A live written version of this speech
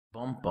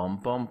Bum bum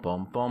bum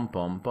bum bum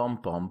bum bum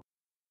bum.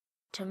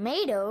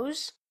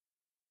 Tomatoes?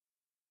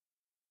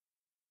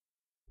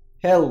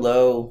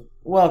 Hello,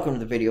 welcome to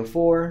the video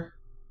for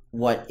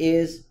what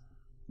is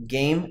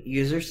Game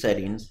User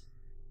Settings,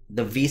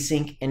 the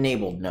VSync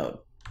enabled node.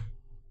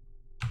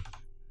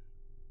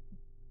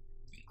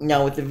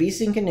 Now with the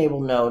VSync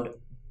enabled node,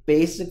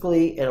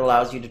 basically it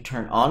allows you to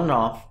turn on and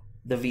off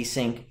the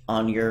VSync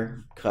on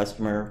your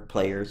customer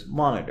player's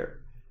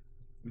monitor.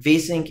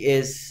 VSync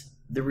is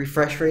the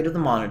refresh rate of the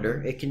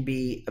monitor. It can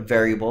be a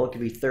variable, it can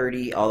be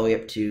 30 all the way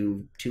up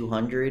to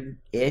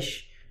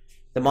 200-ish.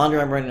 The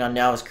monitor I'm running on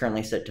now is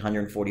currently set to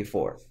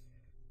 144.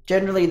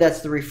 Generally,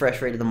 that's the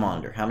refresh rate of the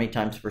monitor, how many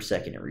times per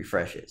second it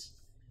refreshes.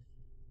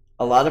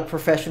 A lot of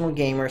professional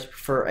gamers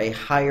prefer a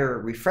higher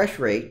refresh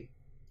rate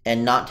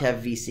and not to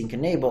have VSync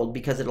enabled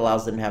because it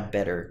allows them to have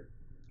better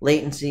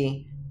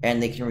latency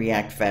and they can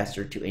react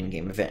faster to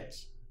in-game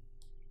events.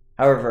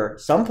 However,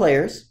 some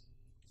players,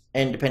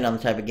 and depending on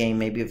the type of game,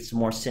 maybe if it's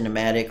more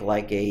cinematic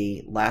like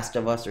a Last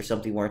of Us or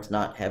something where it's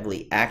not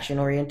heavily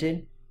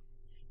action-oriented,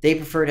 they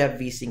prefer to have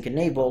VSync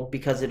enabled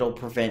because it'll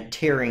prevent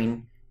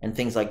tearing and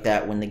things like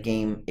that when the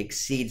game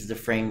exceeds the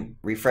frame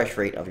refresh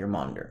rate of your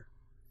monitor.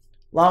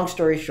 Long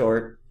story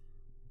short,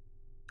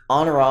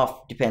 on or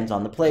off depends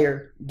on the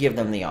player. Give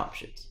them the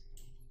options.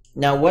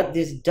 Now what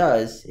this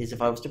does is, if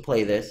I was to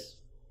play this,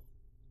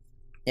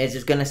 is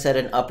it's going to set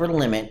an upper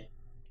limit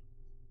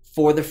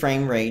for the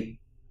frame rate,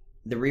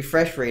 the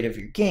refresh rate of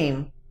your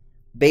game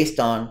based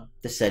on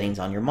the settings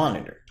on your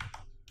monitor.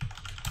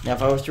 Now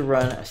if I was to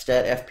run a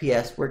stat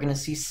FPS, we're going to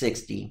see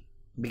 60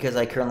 because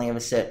I currently have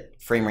a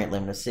set frame rate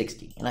limit of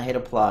 60. And I hit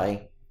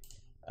apply.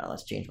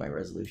 Let's change my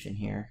resolution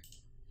here.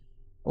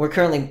 We're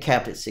currently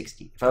capped at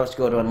 60. If I was to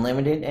go to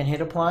unlimited and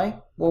hit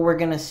apply, well, we're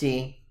going to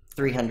see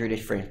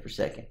 300-ish frames per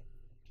second.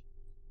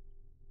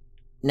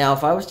 Now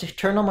if I was to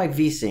turn on my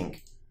VSync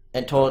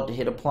and told it to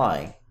hit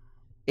apply,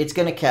 it's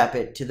going to cap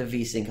it to the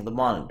VSync of the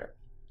monitor.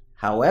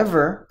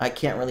 However, I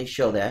can't really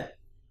show that.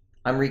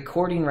 I'm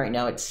recording right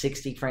now at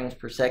 60 frames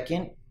per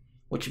second,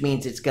 which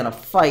means it's going to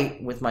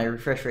fight with my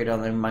refresh rate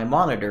on my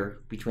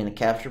monitor between the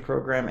capture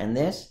program and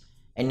this,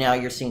 and now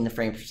you're seeing the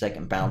frames per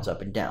second bounce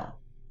up and down.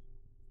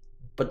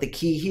 But the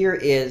key here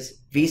is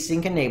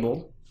VSync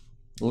enabled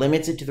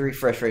limits it to the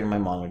refresh rate of my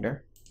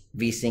monitor.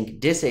 VSync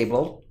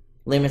disabled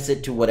limits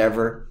it to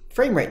whatever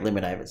frame rate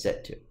limit I have it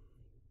set to.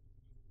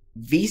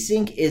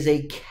 VSync is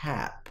a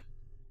cap.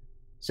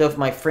 So if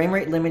my frame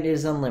rate limit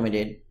is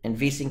unlimited and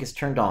VSync is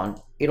turned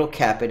on, it'll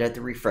cap it at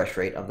the refresh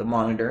rate of the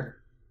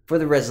monitor for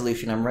the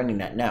resolution I'm running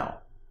at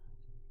now.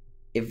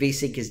 If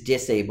VSync is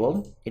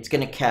disabled, it's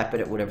going to cap it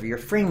at whatever your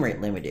frame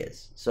rate limit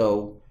is.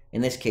 So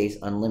in this case,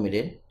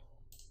 unlimited.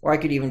 Or I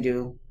could even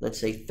do, let's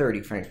say, 30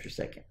 frames per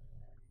second.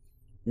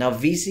 Now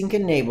VSync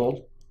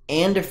enabled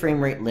and a frame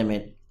rate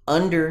limit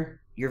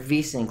under your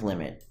VSync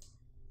limit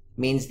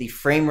means the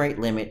frame rate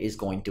limit is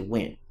going to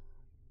win.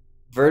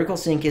 Vertical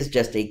sync is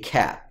just a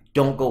cap.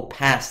 Don't go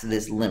past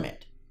this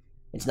limit.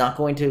 It's not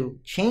going to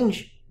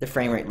change the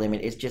frame rate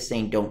limit. It's just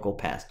saying don't go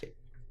past it.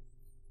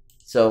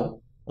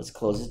 So let's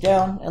close it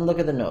down and look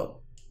at the node.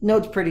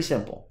 Node's pretty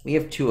simple. We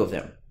have two of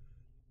them.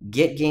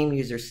 Get game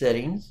user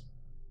settings,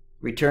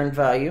 return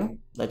value.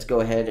 Let's go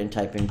ahead and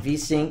type in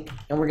VSync,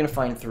 and we're going to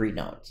find three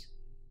nodes.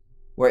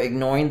 We're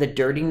ignoring the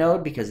dirty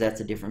node because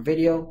that's a different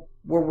video.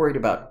 We're worried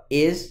about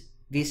is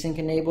VSync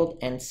enabled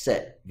and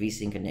set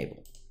VSync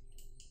enabled.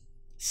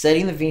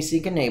 Setting the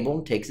VSync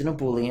enabled takes in a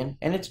boolean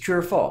and it's true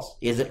or false.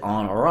 Is it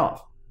on or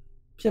off?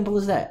 Simple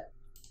as that.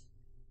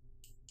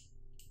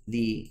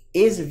 The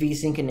is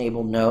VSync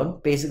enabled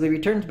node basically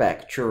returns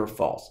back true or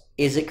false.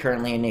 Is it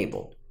currently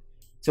enabled?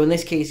 So in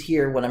this case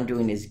here, what I'm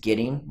doing is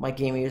getting my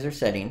game user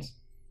settings,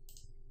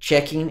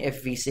 checking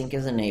if VSync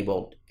is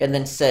enabled, and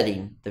then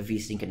setting the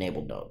VSync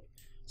enabled node.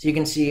 So you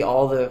can see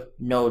all the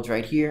nodes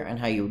right here and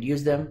how you would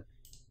use them,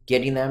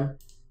 getting them,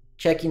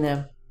 checking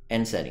them,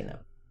 and setting them.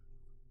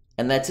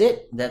 And that's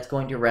it. That's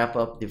going to wrap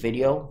up the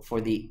video for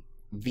the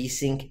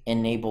VSync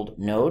enabled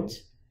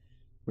nodes.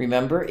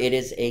 Remember, it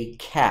is a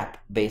cap,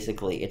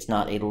 basically. It's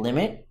not a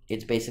limit.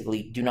 It's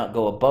basically do not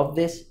go above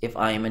this if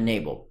I am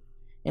enabled.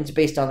 And it's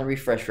based on the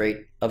refresh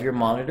rate of your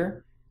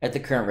monitor at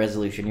the current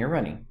resolution you're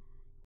running.